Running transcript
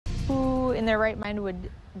in their right mind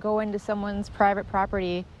would go into someone's private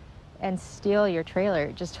property and steal your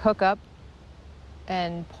trailer? Just hook up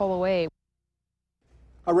and pull away.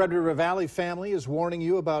 A Red River Valley family is warning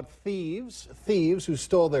you about thieves who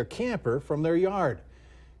stole their camper from their yard.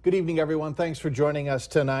 Good evening, everyone. Thanks for joining us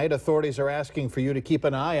tonight. Authorities are asking for you to keep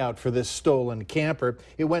an eye out for this stolen camper.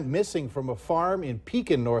 It went missing from a farm in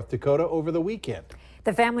Pekin, North Dakota over the weekend.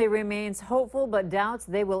 The family remains hopeful but doubts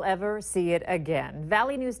they will ever see it again.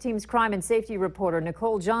 Valley News Team's crime and safety reporter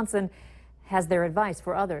Nicole Johnson has their advice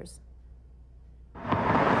for others.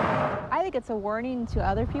 I think it's a warning to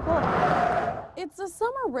other people. It's a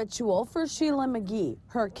summer ritual for Sheila McGee.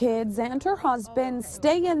 Her kids and her husband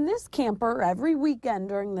stay in this camper every weekend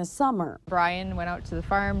during the summer. Brian went out to the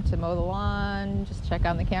farm to mow the lawn, just check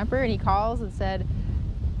on the camper, and he calls and said,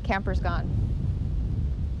 "Camper's gone."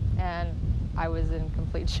 And I was in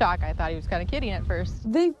complete shock. I thought he was kind of kidding at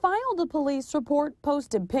first. They filed a police report,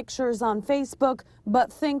 posted pictures on Facebook,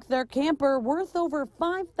 but think their camper worth over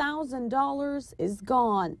 $5,000 is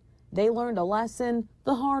gone. They learned a lesson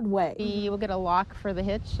the hard way. You will get a lock for the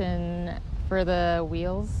hitch and for the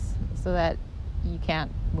wheels so that you can't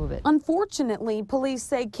move it. Unfortunately, police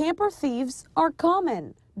say camper thieves are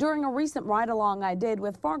common. During a recent ride-along I did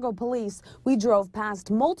with Fargo police, we drove past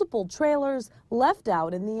multiple trailers left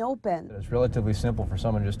out in the open. It's relatively simple for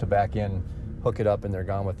someone just to back in, hook it up, and they're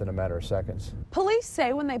gone within a matter of seconds. Police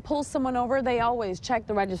say when they pull someone over, they always check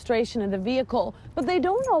the registration of the vehicle, but they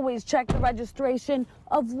don't always check the registration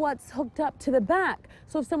of what's hooked up to the back.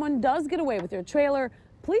 So if someone does get away with your trailer,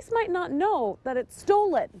 police might not know that it's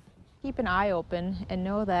stolen. Keep an eye open and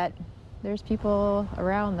know that there's people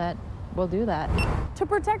around that will do that. To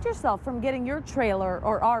protect yourself from getting your trailer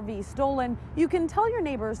or RV stolen, you can tell your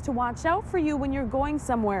neighbors to watch out for you when you're going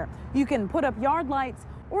somewhere. You can put up yard lights,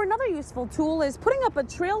 or another useful tool is putting up a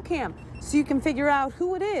trail cam so you can figure out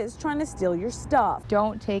who it is trying to steal your stuff.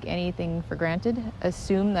 Don't take anything for granted.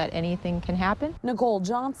 Assume that anything can happen. Nicole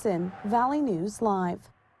Johnson, Valley News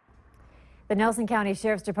Live. The Nelson County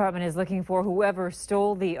Sheriff's Department is looking for whoever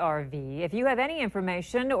stole the RV. If you have any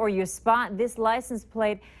information or you spot this license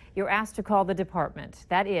plate, you're asked to call the department.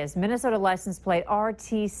 That is Minnesota license plate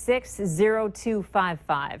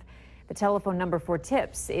RT60255. The telephone number for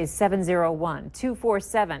tips is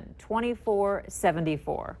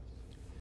 701-247-2474.